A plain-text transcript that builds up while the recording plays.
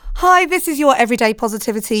Hi, this is Your Everyday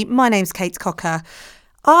Positivity. My name's Kate Cocker.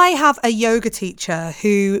 I have a yoga teacher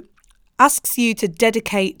who asks you to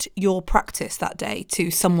dedicate your practice that day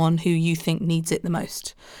to someone who you think needs it the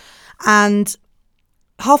most. And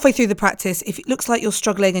halfway through the practice, if it looks like you're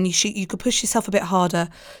struggling and you could push yourself a bit harder,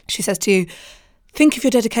 she says to you, think of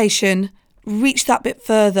your dedication, reach that bit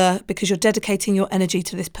further because you're dedicating your energy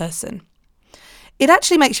to this person. It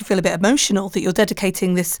actually makes you feel a bit emotional that you're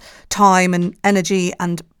dedicating this time and energy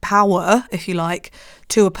and power, if you like,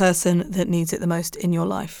 to a person that needs it the most in your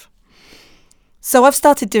life. So I've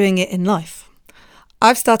started doing it in life.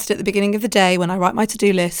 I've started at the beginning of the day when I write my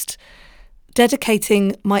to-do list,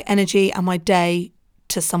 dedicating my energy and my day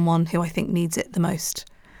to someone who I think needs it the most.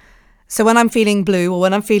 So when I'm feeling blue or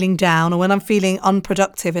when I'm feeling down or when I'm feeling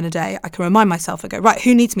unproductive in a day, I can remind myself and go, right,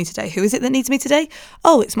 who needs me today? Who is it that needs me today?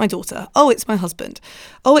 Oh, it's my daughter. Oh, it's my husband.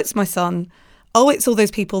 Oh, it's my son. Oh, it's all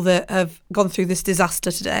those people that have gone through this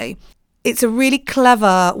disaster today. It's a really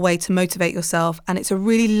clever way to motivate yourself, and it's a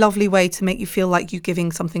really lovely way to make you feel like you're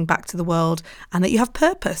giving something back to the world and that you have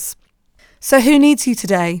purpose. So who needs you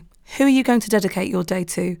today? Who are you going to dedicate your day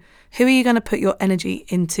to? Who are you going to put your energy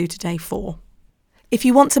into today for? If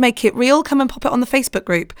you want to make it real, come and pop it on the Facebook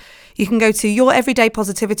group. You can go to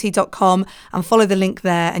youreverydaypositivity.com and follow the link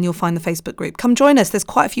there and you'll find the Facebook group. Come join us. There's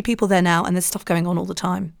quite a few people there now and there's stuff going on all the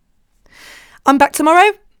time. I'm back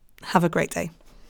tomorrow. Have a great day.